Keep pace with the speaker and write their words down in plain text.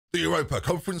The Europa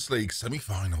Conference League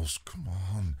semi-finals. Come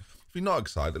on. If you're not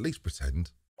excited, at least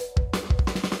pretend.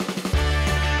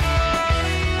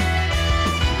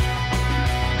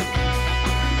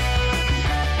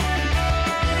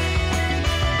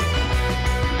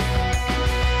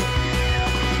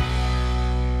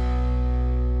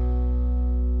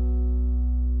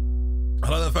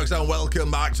 Hello there, folks, and welcome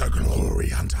back to Glory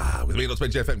Hunter with me,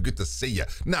 DoctorBenjy FM. Good to see you.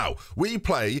 Now, we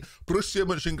play Borussia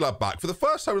Mönchengladbach. For the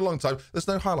first time in a long time, there's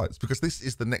no highlights because this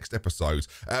is the next episode.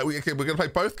 We're going to play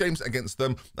both games against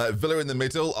them. Villa in the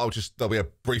middle. There'll be a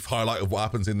brief highlight of what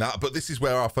happens in that, but this is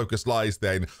where our focus lies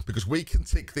then, because we can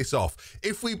tick this off.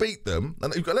 If we beat them,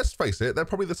 and let's face it, they're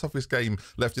probably the toughest game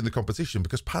left in the competition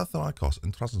because Panathinaikos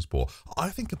and Trabzonspor, I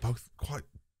think, are both quite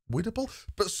winnable,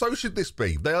 but so should this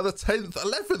be. They are the 10th,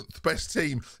 11th best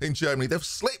team in Germany. They've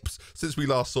slipped since we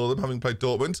last saw them, having played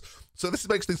Dortmund. So this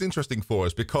makes things interesting for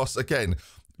us because, again,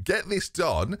 get this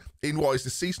done in what is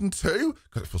this, season 2?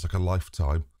 Because it feels like a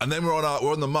lifetime. And then we're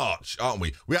on the march, aren't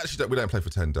we? We don't play for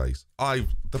 10 days.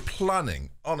 The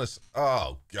planning, honest.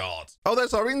 Oh God. Oh,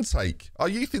 there's our intake. Our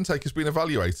youth intake has been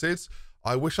evaluated.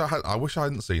 I wish I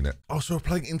hadn't seen it. Oh, so we're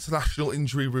playing international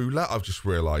injury roulette, I've just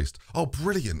realised. Oh,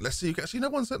 brilliant. Let's see who gets. No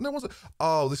one's.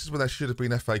 Oh, this is when there should have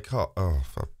been FA Cup. Oh,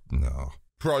 no.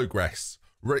 Progress.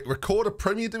 Record a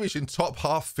Premier Division top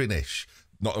half finish.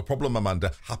 Not a problem,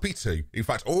 Amanda. Happy to. In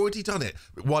fact, already done it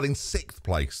while in 6th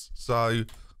place. So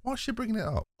why is she bringing it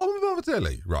up? Oh,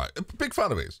 Balotelli, right. A big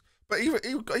fan of his. But he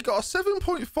got a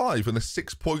 7.5 and a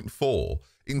 6.4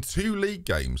 in 2 league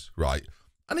games, right?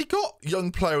 And he got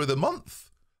Young Player of the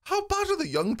Month. How bad are the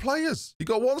young players? He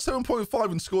got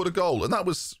 7.5 and scored a goal, and that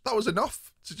was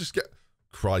enough to just get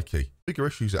crikey. Bigger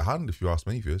issues at hand, if you ask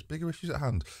me, viewers. Bigger issues at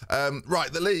hand.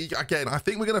 Right, the league again. I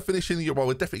think we're going to finish in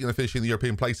we're definitely going to finish in the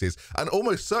European places, and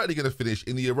almost certainly going to finish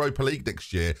in the Europa League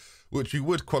next year, which we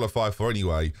would qualify for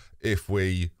anyway if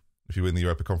you win the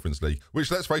Europa Conference League.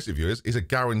 Which, let's face it, viewers, is a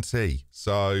guarantee.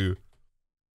 So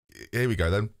here we go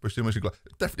then.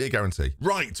 Definitely a guarantee.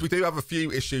 Right, we do have a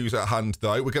few issues at hand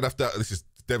though. We're going to have to, this is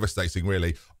devastating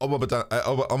really.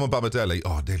 Balotelli,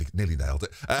 oh, nearly nailed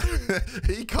it.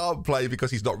 He can't play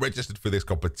because he's not registered for this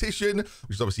competition,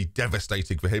 which is obviously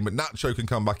devastating for him. But Nacho can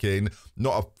come back in,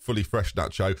 not a fully fresh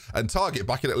Nacho. And Target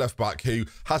back in at left back, who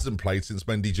hasn't played since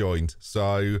Mendy joined.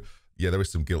 So yeah, there is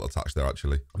some guilt attached there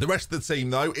actually. The rest of the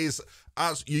team though is,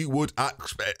 as you would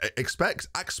expect.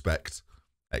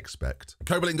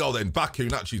 Kobel in goal then, Baku,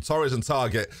 Nacho, Torres and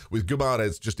Target with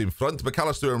Gumares just in front,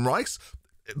 McAllister and Rice.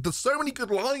 There's so many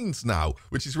good lines now,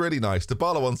 which is really nice.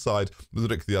 Dybala one side,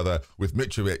 Mudryk the other, with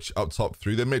Mitrovic up top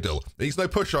through the middle. He's no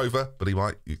pushover, but he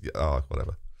might,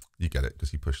 whatever. You get it, because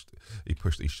he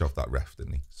shoved that ref,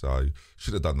 didn't he? So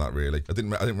should have done that really. I didn't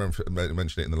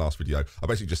mention it in the last video. I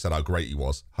basically just said how great he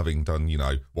was, having done,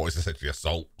 what is essentially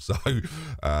assault. So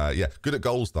yeah, good at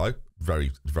goals though.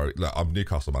 Very, very. Look, I'm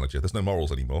Newcastle manager. There's no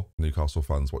morals anymore. Newcastle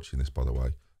fans watching this, by the way.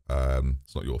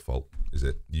 It's not your fault, is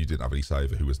it? You didn't have any say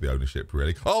over who was the ownership,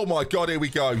 really. Oh my God, here we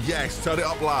go. Yes, turn it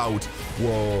up loud.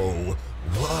 Whoa.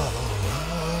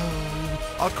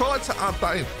 I'd quite like to add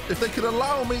that in. If they could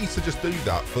allow me to just do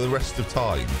that for the rest of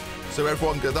time, so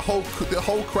everyone, the whole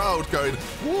crowd going,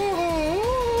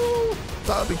 whoa,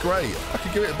 that'd be great. I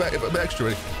could give it a bit extra.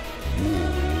 Really.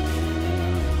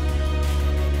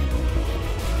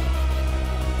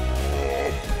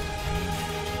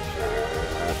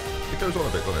 It goes on a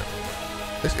bit, doesn't it?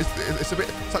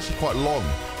 It's actually quite long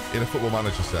in a football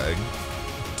manager setting.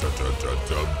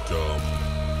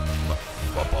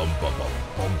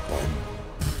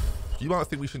 You might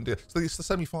think we shouldn't do it. So it's the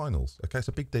semi-finals, okay? It's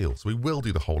a big deal. So we will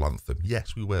do the whole anthem.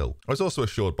 Yes, we will. I was also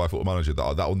assured by Football Manager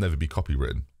that that will never be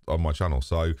copywritten on my channel.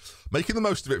 So making the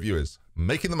most of it, viewers.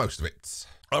 Making the most of it.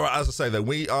 All right, as I say, then,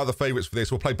 we are the favourites for this.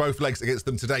 We'll play both legs against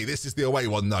them today. This is the away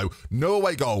one, though. No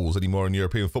away goals anymore in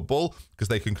European football because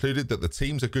they concluded that the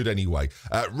teams are good anyway.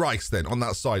 Rice, then, on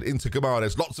that side, into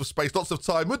Gumares. Lots of space, lots of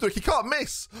time. Mudryk, he can't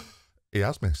miss. He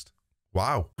has missed.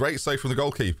 Wow. Great save from the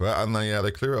goalkeeper, and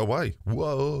they clear it away.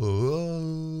 Whoa.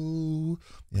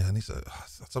 Yeah, and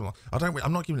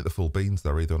I'm not giving it the full beans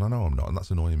there either, and I know I'm not, and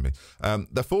that's annoying me.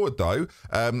 They're forward, though.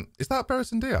 Is that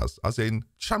Beres and Diaz, as in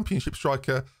championship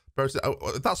striker?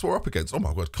 That's what we're up against. Oh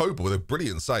my God, Kobel with a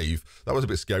brilliant save. That was a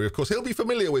bit scary. Of course, he'll be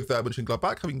familiar with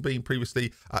Mönchengladbach, having been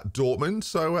previously at Dortmund.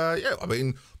 So, yeah, I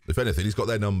mean, if anything, he's got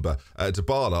their number.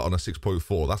 Dybala on a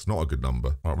 6.4. That's not a good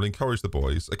number. All right, we'll encourage the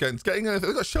boys. Again, it's getting they've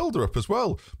got shoulder up as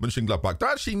well, Mönchengladbach. They're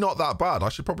actually not that bad. I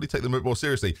should probably take them a bit more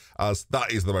seriously, as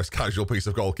that is the most casual piece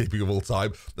of goalkeeping of all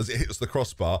time, as it hits the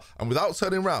crossbar, and without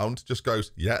turning around, just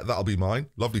goes, yeah, that'll be mine.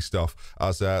 Lovely stuff,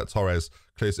 as Torres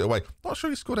clears it away. Not sure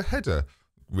he scored a header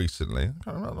recently.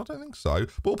 I don't think so.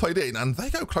 Ball played in, and they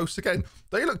go close again.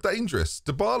 They look dangerous.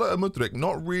 Dybala and Mudryk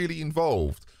not really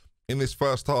involved in this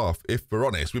first half, if we're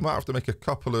honest. We might have to make a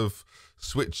couple of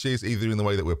switches, either in the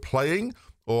way that we're playing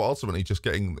or ultimately just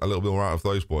getting a little bit more out of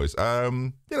those boys. Yeah,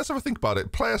 let's have a think about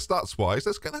it. Player stats wise,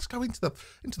 let's go into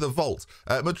the vault.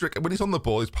 Mudryk, when he's on the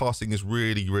ball, his passing is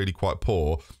really, really quite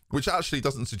poor, which actually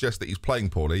doesn't suggest that he's playing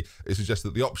poorly. It suggests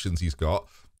that the options he's got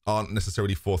aren't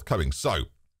necessarily forthcoming. So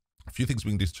a few things we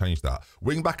can do to change that.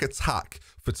 Wing back attack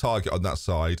for Target on that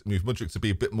side. Move Mudryk to be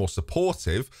a bit more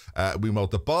supportive. Meanwhile,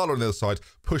 Dybala on the other side,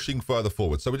 pushing further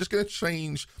forward. So we're just going to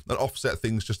change and offset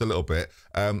things just a little bit.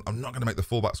 I'm not going to make the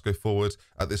fullbacks go forward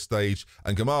at this stage.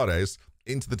 And Guimaraes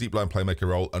into the deep line playmaker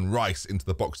role and Rice into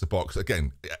the box-to-box.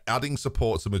 Again, adding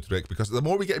support to Mudryk, because the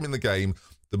more we get him in the game,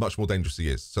 the much more dangerous he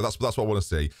is. So that's what I want to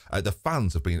see. The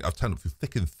fans have turned up through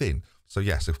thick and thin. So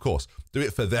yes, of course, do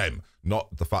it for them,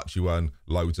 not the fact you earn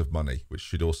loads of money, which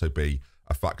should also be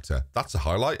a factor. That's a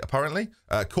highlight, apparently.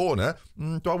 Corner.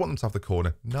 Do I want them to have the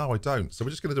corner? No, I don't. So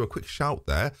we're just going to do a quick shout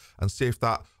there and see if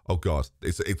that... Oh, God.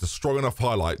 It's a strong enough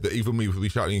highlight that even we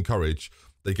shouting encourage,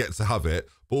 they get to have it.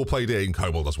 Ball played in.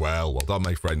 Coble does well. Well done,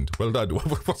 my friend. Well done.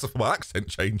 What's my accent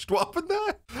changed? What happened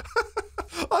there?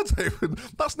 I don't even...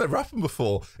 That's never happened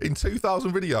before. In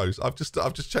 2,000 videos, I've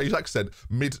just changed accent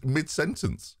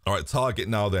mid-sentence. All right, Target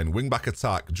now then. Wing back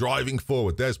attack. Driving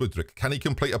forward. There's Mudryk. Can he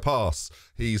complete a pass?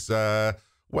 He's...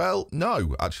 Well,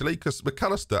 no, actually, because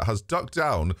McAllister has ducked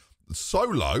down so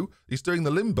low, he's doing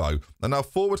the limbo. And now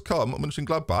forward come,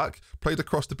 Mönchengladbach, played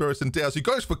across to Burris and Diaz, who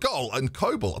goes for goal. And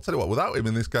Coble, I'll tell you what, without him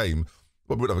in this game,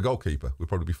 well, we wouldn't have a goalkeeper. We'd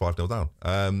probably be 5-0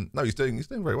 down. No, he's doing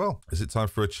very well. Is it time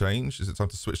for a change? Is it time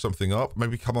to switch something up?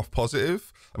 Maybe come off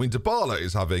positive? I mean, Dybala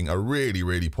is having a really,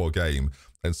 really poor game,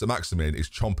 and Sir Maximin is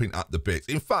chomping at the bit.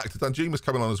 In fact, Danjuma's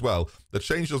coming on as well. The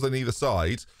changes on either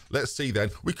side. Let's see then.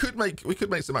 We could make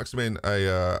Sir Maximin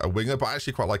a winger, but I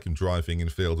actually quite like him driving in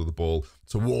field with the ball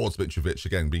towards Mitrovic.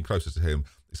 Again, being closer to him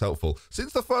is helpful.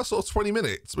 Since the first sort of 20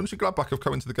 minutes, Mönchengladbach have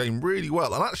come into the game really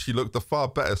well and actually looked the far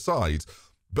better side.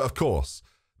 But of course,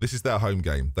 this is their home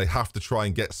game. They have to try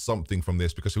and get something from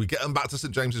this, because if we get them back to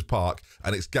St James's Park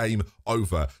and it's game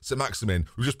over. St Maximin,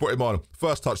 we just put him on.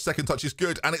 First touch, second touch is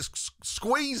good, and it's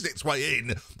squeezed its way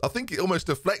in. I think it almost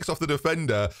deflects off the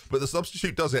defender, but the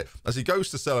substitute does it as he goes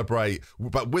to celebrate,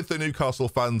 but with the Newcastle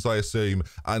fans, I assume,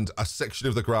 and a section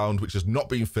of the ground which has not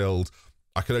been filled.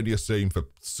 I can only assume for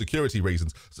security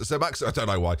reasons. So Max, I don't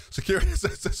know why.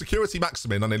 Security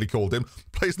Maximin, I nearly called him,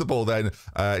 plays the ball then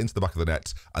into the back of the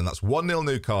net. And that's 1-0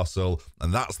 Newcastle.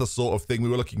 And that's the sort of thing we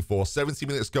were looking for. 70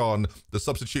 minutes gone. The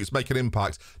substitutes make an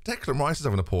impact. Declan Rice is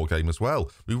having a poor game as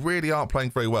well. We really aren't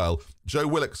playing very well. Joe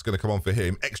Willock's going to come on for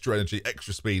him. Extra energy,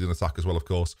 extra speed and attack as well, of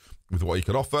course, with what he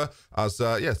can offer. As,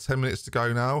 10 minutes to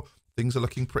go now. Things are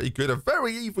looking pretty good. A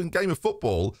very even game of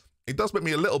football. It does make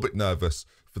me a little bit nervous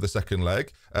for the second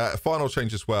leg. Final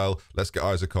change as well. Let's get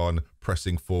Isaac on,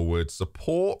 pressing forward.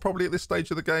 Support probably at this stage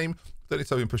of the game. Don't need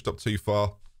to have him pushed up too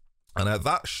far. And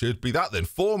that should be that then.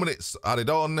 4 minutes added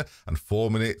on and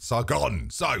 4 minutes are gone.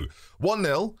 So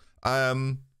 1-0.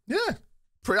 Yeah,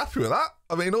 pretty happy with that.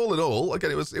 I mean, all in all,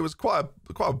 again, it was quite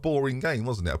a boring game,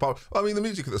 wasn't it? I mean, the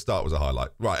music at the start was a highlight.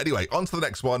 Right, anyway, on to the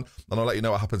next one. And I'll let you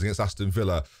know what happens against Aston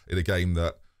Villa in a game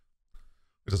that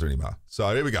it doesn't really matter.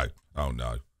 So here we go. Oh,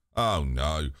 no. Oh,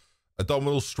 no.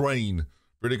 Abdominal strain.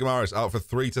 Bruno Guimaraes out for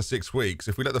 3 to 6 weeks.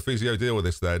 If we let the physio deal with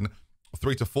this then,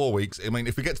 3 to 4 weeks. I mean,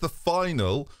 if we get to the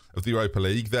final of the Europa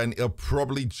League, then he'll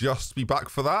probably just be back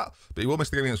for that. But he will miss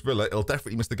the game against Villa. He'll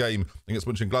definitely miss the game against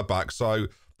Mönchengladbach. So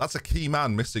that's a key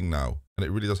man missing now. And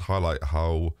it really does highlight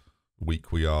how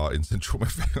weak we are in central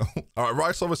midfield. All right,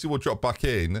 Rice obviously will drop back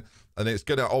in, and it's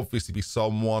going to obviously be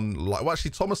someone like... Well,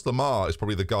 actually, Thomas Lemar is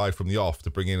probably the guy from the off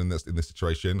to bring in this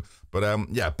situation. But,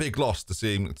 yeah, big loss to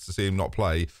see him not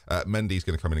play. Mendy's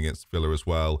going to come in against Villa as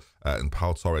well, and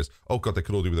Pau Torres. Oh, God, they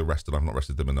could all do with a rest, and I've not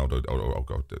rested them. And oh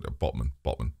God,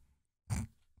 Botman.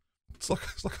 It's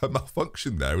like a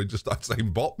malfunction there. We just started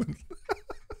saying Botman.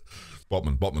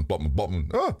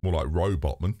 Botman. Oh, more like Roe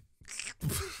Botman.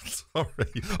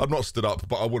 Sorry, I'm not stood up,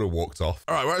 but I would have walked off.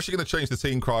 All right, we're actually going to change the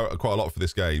team quite a lot for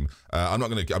this game. I'm not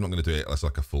going to do it as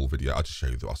like a full video. I'll just show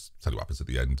you. I'll tell you what happens at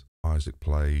the end. Isaac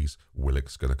plays.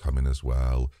 Willock's going to come in as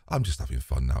well. I'm just having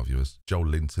fun now, viewers. Joel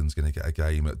Linton's going to get a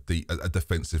game at a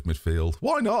defensive midfield.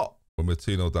 Why not? When we're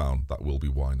 2-0 down, that will be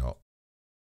why not.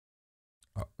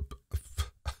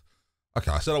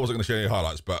 Okay, I said I wasn't going to show you any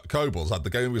highlights, but Kobel's had the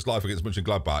game of his life against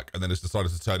Mönchengladbach and then has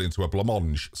decided to turn it into a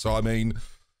blancmange. So, I mean,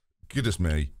 goodness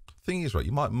me. Thing is, right,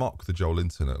 you might mock the Joel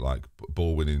Linton at like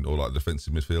ball winning or like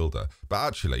defensive midfielder, but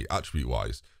actually, attribute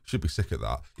wise, should be sick at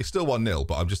that. It's still 1-0,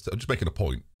 but I'm just making a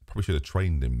point. Probably should have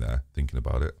trained him there, thinking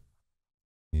about it.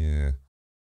 Yeah.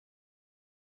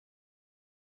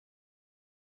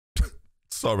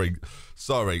 Sorry.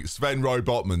 Sven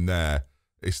Robotman there.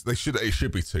 It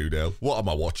should be 2-0. What am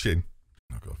I watching?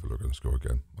 I feel like we're going to score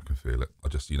again. I can feel it. I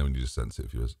just, you know, when you just sense it,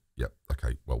 viewers. Yep.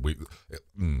 Okay. Well,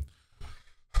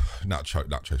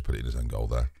 Nacho's put it in his own goal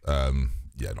there.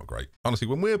 Yeah, not great. Honestly,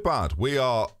 when we're bad,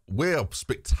 we're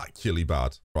spectacularly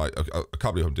bad. Right, I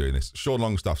can't believe I'm doing this. Sean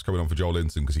Longstaff's coming on for Joel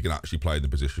Linton because he can actually play in the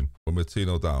position. When we're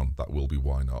 2-0 down, that will be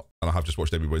why not. And I have just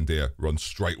watched Emi Buendia run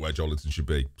straight where Joel Linton should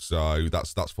be. So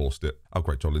that's forced it. Oh,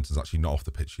 great, Joel Linton's actually not off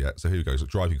the pitch yet. So here he goes,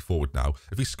 driving forward now.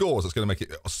 If he scores, it's going to make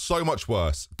it so much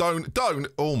worse. Don't.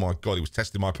 Oh my God, he was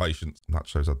testing my patience.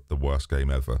 Nacho's had the worst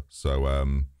game ever.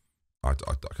 So, I can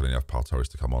only have Pal Torres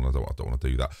to come on. I don't want to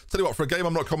do that. Tell you what, for a game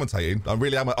I'm not commentating, I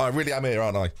really am here,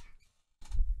 aren't I?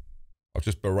 I've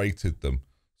just berated them.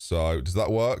 So does that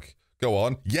work? Go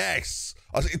on. Yes.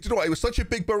 Do you know what? It was such a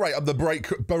big berate. I'm the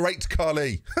berate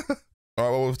Carly. All right,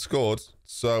 well, we've scored.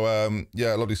 So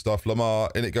yeah, lovely stuff.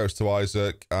 Lamar, in it goes to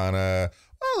Isaac, and the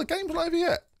game's not over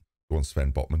yet. Go on,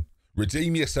 Sven Botman.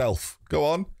 Redeem yourself. Go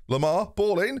on. Lamar,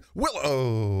 ball in.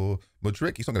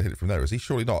 Mudryk, he's not going to hit it from there, is he?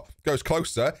 Surely not. Goes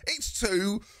closer. It's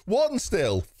 2-1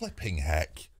 still. Flipping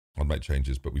heck. I'll make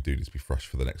changes, but we do need to be fresh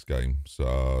for the next game.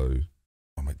 So,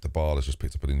 the bar has just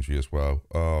picked up an injury as well.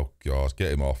 Oh, God.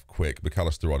 Get him off quick.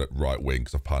 McAllister on it right wing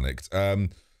because I've panicked.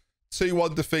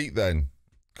 2-1 defeat then.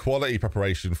 Quality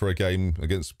preparation for a game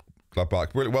against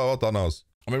Gladbach. Really well done, us.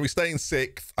 I mean, we stay in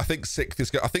 6th. I think 6th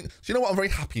is good. Do you know what? I'm very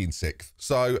happy in 6th.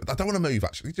 So I don't want to move,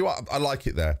 actually. Do you know what? I like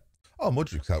it there. Oh,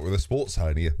 Mudryk's out with a sports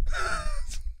hernia. Do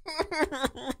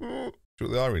you know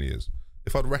what the irony is?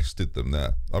 If I'd rested them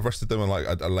there, I've rested them on like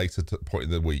a later point in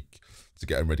the week to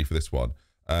get them ready for this one.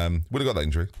 Would have got that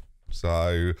injury.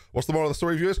 So what's the moral of the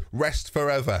story, viewers? Rest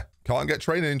forever. Can't get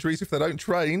training injuries if they don't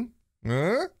train.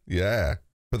 Yeah.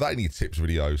 But that in your tips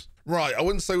videos. Right, I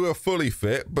wouldn't say we were fully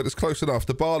fit, but it's close enough.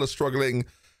 Dybala's struggling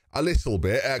a little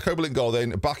bit. Kobel in goal then,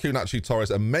 Baku, Nacho, Torres,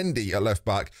 and Mendy at left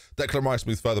back. Declan Rice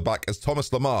moves further back as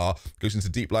Thomas Lamar goes into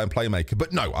deep line playmaker.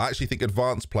 But no, I actually think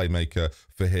advanced playmaker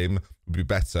for him would be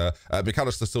better.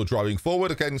 McAllister still driving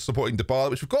forward, again supporting Dybala,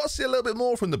 which we've got to see a little bit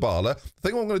more from Dybala. The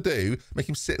thing I'm going to do, make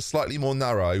him sit slightly more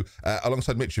narrow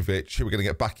alongside Mitrovic, who we're going to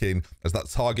get back in as that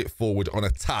target forward on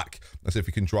attack. Let's see if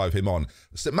we can drive him on.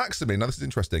 So Maximin, now this is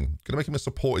interesting. Going to make him a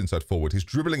support inside forward. His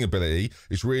dribbling ability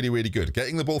is really, really good.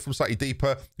 Getting the ball from slightly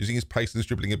deeper, using his pace and his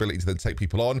dribbling ability to then take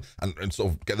people on and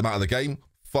sort of get them out of the game.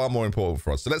 Far more important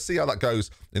for us. So let's see how that goes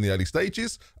in the early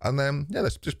stages. And then, yeah,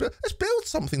 let's build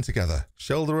something together.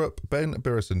 Shelderup, Ben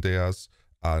Birison-Diaz,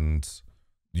 and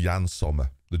Jan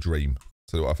Sommer, the dream.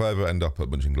 So if I ever end up at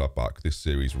Mönchengladbach, this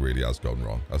series really has gone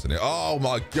wrong, hasn't it? Oh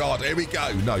my God, here we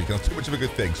go. No, you can have too much of a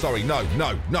good thing. Sorry, no.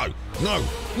 Why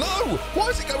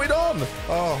is it going on?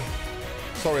 Oh,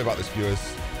 sorry about this,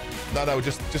 viewers. No,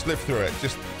 just live through it.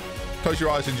 Just close your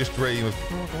eyes and just dream of...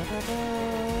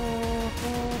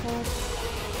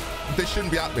 This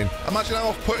shouldn't be happening. Imagine how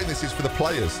off-putting this is for the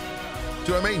players.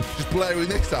 Do you know what I mean? Just blaring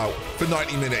this out for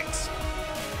 90 minutes.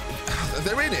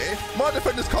 They're in it. My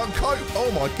defenders can't cope. Oh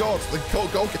my God. The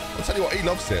goal. I'll tell you what, he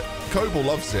loves it. Kobel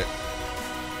loves it.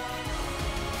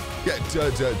 Yeah.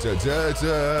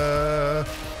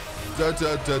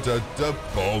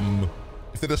 Boom.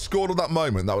 If they'd have scored on that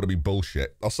moment, that would have been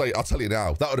bullshit. I'll tell you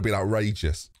now, that would have been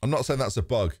outrageous. I'm not saying that's a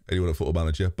bug, anyone at Football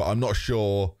Manager, but I'm not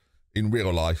sure in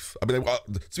real life. I mean,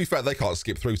 to be fair, they can't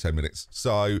skip through 10 minutes.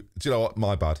 So, do you know what?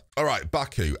 My bad. All right,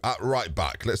 Baku at right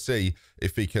back. Let's see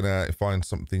if he can find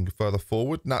something further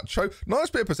forward. Nacho, nice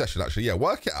bit of possession, actually. Yeah,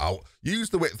 work it out. Use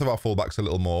the width of our fullbacks a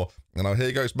little more. And now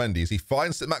here goes Mendy as he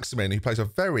finds St. Maximin. He plays a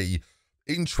very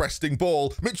interesting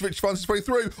ball. Mitrovic finds his way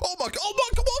through. Oh my God,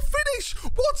 what a finish!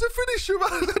 What a finish from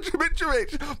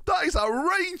Mitrovic! That is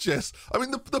outrageous. I mean,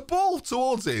 the ball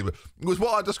towards him was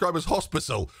what I describe as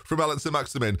hospital from Alan St.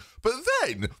 Maximin. But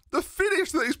then, the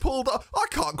finish that he's pulled up, I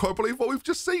can't quite believe what we've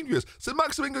just seen. St.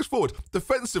 Maximin goes forward.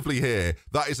 Defensively here,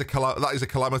 that is a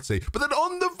calamity. But then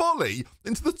on the volley,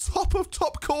 into the top of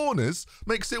top corners,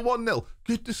 makes it 1-0.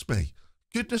 Goodness me.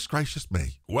 Goodness gracious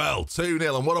me. Well,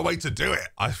 2-0, and what a way to do it.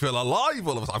 I feel alive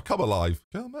all of a sudden. I've come alive.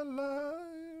 Come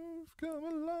alive,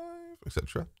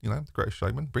 etc. You know, The Greatest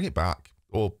Showman. Bring it back.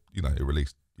 Or, you know, it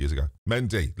released years ago.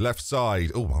 Mendy, left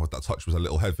side. Oh, that touch was a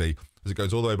little heavy. as it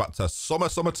goes all the way back to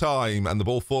summertime, and the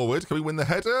ball forward. Can we win the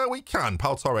header? We can.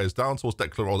 Pau Torres down towards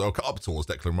Declan, or up towards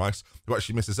Declan Rice, who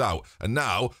actually misses out. And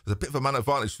now there's a bit of a man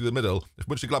advantage through the middle. If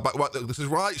Mönchengladbach, right, this is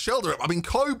right, Shelder. I mean,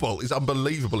 Kobel is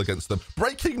unbelievable against them.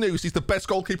 Breaking news, he's the best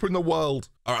goalkeeper in the world.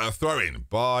 All right, a throw in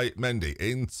by Mendy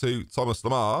into Thomas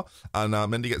Lemar, and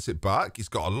Mendy gets it back. He's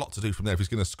got a lot to do from there if he's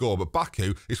going to score, but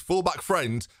Baku, his fullback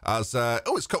friend, as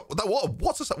what's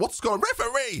going on?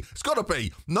 Referee! It's got to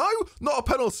be. No, not a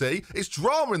penalty. It's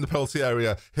drama in the penalty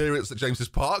area here at St James's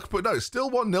Park, but no, it's still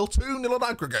 1-0, 2-0 on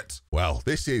aggregate. Well,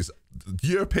 this is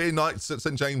European nights at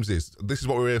St James's. This is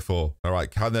what we're here for. All right,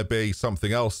 can there be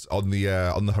something else on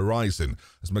the horizon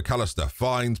as McAllister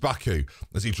finds Baku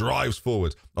as he drives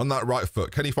forward on that right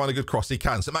foot? Can he find a good cross? He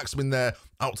can. St Maximin there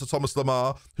out to Thomas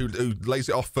Lemar, who lays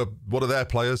it off for one of their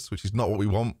players, which is not what we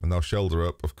want. And they'll shoulder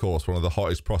up, of course, one of the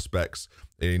hottest prospects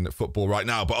in football right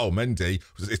now. But Mendy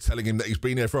is telling him that he's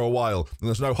been here for a while and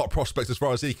there's no hot prospect as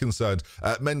far as he's concerned.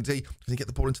 Mendy, can he get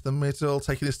the ball into the middle,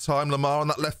 taking his time? Lemar on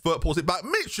that left foot, pulls it back.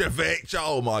 Mitrovic,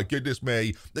 oh my goodness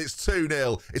me. It's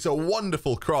 2-0. It's a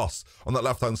wonderful cross on that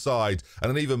left-hand side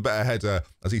and an even better header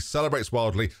as he celebrates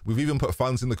wildly. We've even put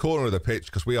fans in the corner of the pitch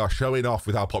because we are showing off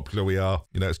with how popular we are.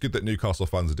 You know, it's good that Newcastle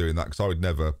fans are doing that because I would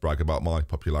never brag about my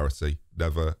popularity.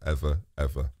 Never, ever,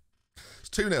 ever. It's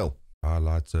 2-0. I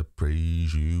like to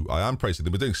praise you. I am praising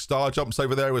them. We're doing star jumps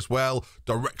over there as well,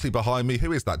 directly behind me.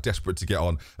 Who is that desperate to get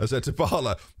on? As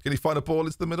Dybala, can he find a ball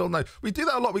into the middle? No, we do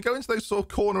that a lot. We go into those sort of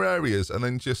corner areas and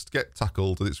then just get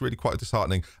tackled, and it's really quite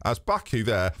disheartening. As Baku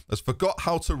there has forgot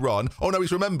how to run. Oh no,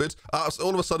 he's remembered. All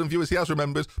of a sudden, viewers, he has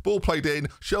remembered. Ball played in,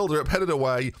 shoulder up, headed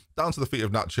away, down to the feet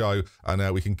of Nacho,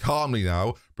 and we can calmly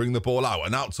now bring the ball out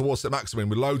and out towards St Maximin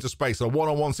with loads of space. A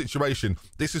one-on-one situation.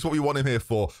 This is what we want him here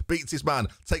for. Beats his man,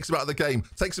 takes him out of the game,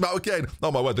 takes him out again.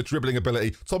 Oh my word, the dribbling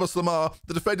ability. Thomas Lemar,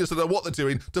 the defenders don't know what they're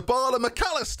doing. Dybala,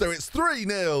 McAllister, it's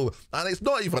 3-0, and it's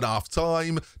not even half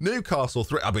time. Newcastle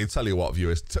 3. I mean, tell you what,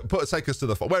 viewers, take us to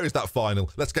the. Where is that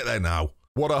final? Let's get there now.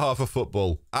 What a half of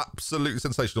football. Absolutely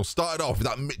sensational. Started off with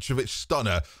that Mitrovic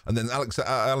stunner, and then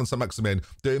Alan St Maximin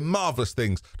doing marvellous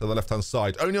things to the left-hand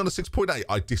side. Only on a 6.8.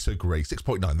 I disagree.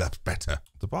 6.9, that's better.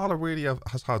 Dybala really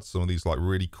has had some of these like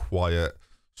really quiet,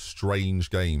 strange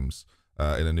games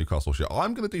in a Newcastle shirt.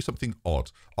 I'm going to do something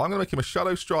odd. I'm going to make him a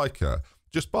shadow striker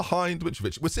just behind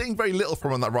Mitrovic. We're seeing very little from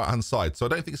him on that right-hand side, so I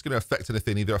don't think it's going to affect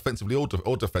anything either offensively or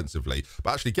defensively.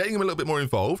 But actually getting him a little bit more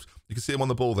involved, you can see him on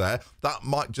the ball there, that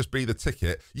might just be the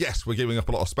ticket. Yes, we're giving up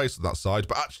a lot of space on that side,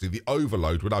 but actually the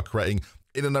overload we're now creating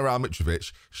in and around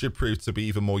Mitrovic should prove to be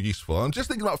even more useful. And I'm just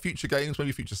thinking about future games,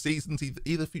 maybe future seasons,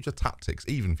 either future tactics,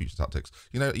 even future tactics.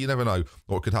 You know, you never know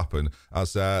what could happen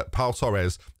as Pau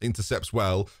Torres intercepts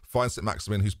well, finds St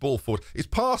Maximin, whose ball forward. His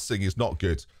passing is not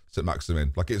good, St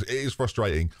Maximin. Like, it is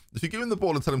frustrating. If you give him the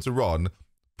ball and tell him to run,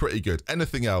 pretty good.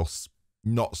 Anything else,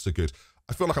 not so good.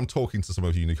 I feel like I'm talking to some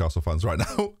of you Newcastle fans right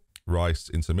now. Rice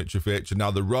into Mitrovic, and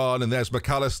now the run, and there's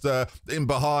McAllister in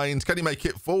behind. Can he make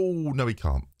it? Oh, no, he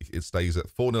can't. It stays at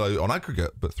 4-0 on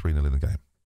aggregate, but 3-0 in the game.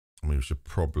 I mean, we should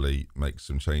probably make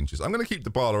some changes. I'm going to keep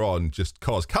Dybala on just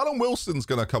because. Callum Wilson's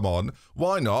going to come on.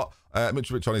 Why not?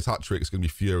 Mitrovic on his hat-trick is going to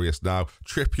be furious now.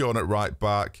 Trippier on at right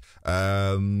back. Do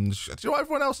you know what?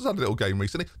 Everyone else has had a little game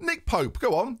recently. Nick Pope,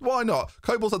 go on. Why not?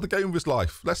 Kobel's had the game of his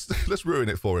life. Let's ruin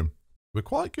it for him. We're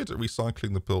quite good at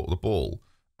recycling the ball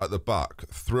at the back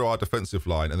through our defensive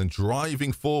line and then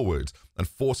driving forward and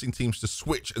forcing teams to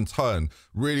switch and turn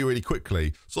really, really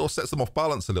quickly. Sort of sets them off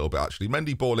balance a little bit, actually.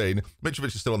 Mendy ball in,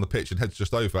 Mitrovic is still on the pitch and heads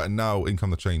just over, and now in come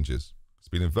the changes. It's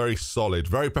been a very solid,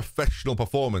 very professional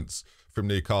performance from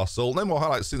Newcastle. No more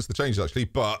highlights since the changes, actually,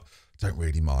 but don't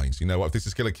really mind. You know what? If this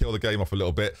is going to kill the game off a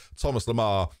little bit, Thomas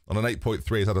Lemar on an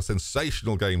 8.3 has had a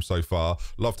sensational game so far.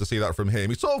 Love to see that from him.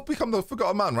 He's sort of become the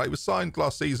forgotten man, right? He was signed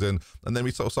last season, and then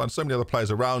we sort of signed so many other players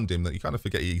around him that you kind of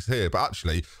forget he's here. But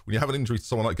actually, when you have an injury to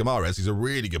someone like Guimaraes, he's a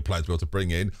really good player to be able to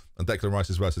bring in, and Declan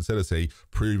Rice's versatility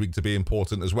proving to be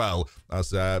important as well.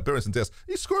 As Berensson Diaz,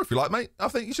 you score if you like, mate. I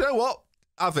think, you know what?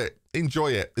 Have it.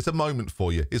 Enjoy it. It's a moment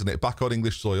for you, isn't it? Back on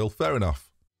English soil. Fair enough.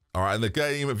 All right, and the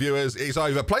game, viewers, is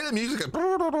over. Play the music.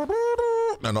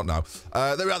 No, not now.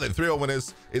 There we are then. 3-1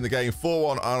 winners in the game.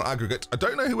 4-1 on aggregate. I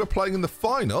don't know who we're playing in the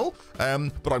final,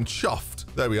 but I'm chuffed.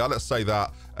 There we are. Let's say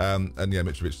that. And yeah,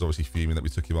 Mitrovic is obviously fuming that we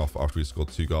took him off after he scored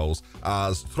 2 goals.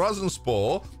 As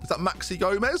Trabzonspor, is that Maxi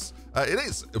Gomez? It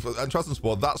is. And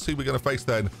Trabzonspor, that's who we're going to face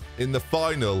then in the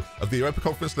final of the Europa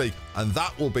Conference League. And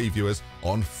that will be, viewers,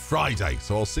 on Friday.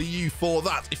 So I'll see you for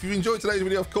that. If you enjoyed today's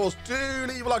video, of course, do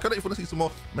leave a like on it if you want to see some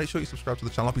more. Make sure you subscribe to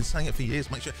the channel. I've been saying it for years.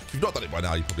 Make sure, if you've not done it by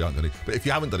now, you probably aren't going to. But if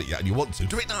you haven't done it yet and you want to,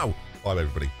 do it now. Bye,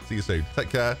 everybody. See you soon. Take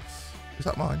care. Is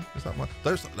that mine? Is that mine?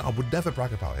 I would never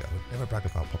brag about it. I would never brag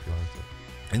about popularity.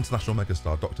 International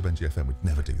megastar DoctorBenjy FM would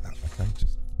never do that. Okay,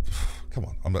 just come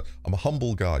on. I'm a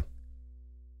humble guy,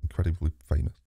 incredibly famous.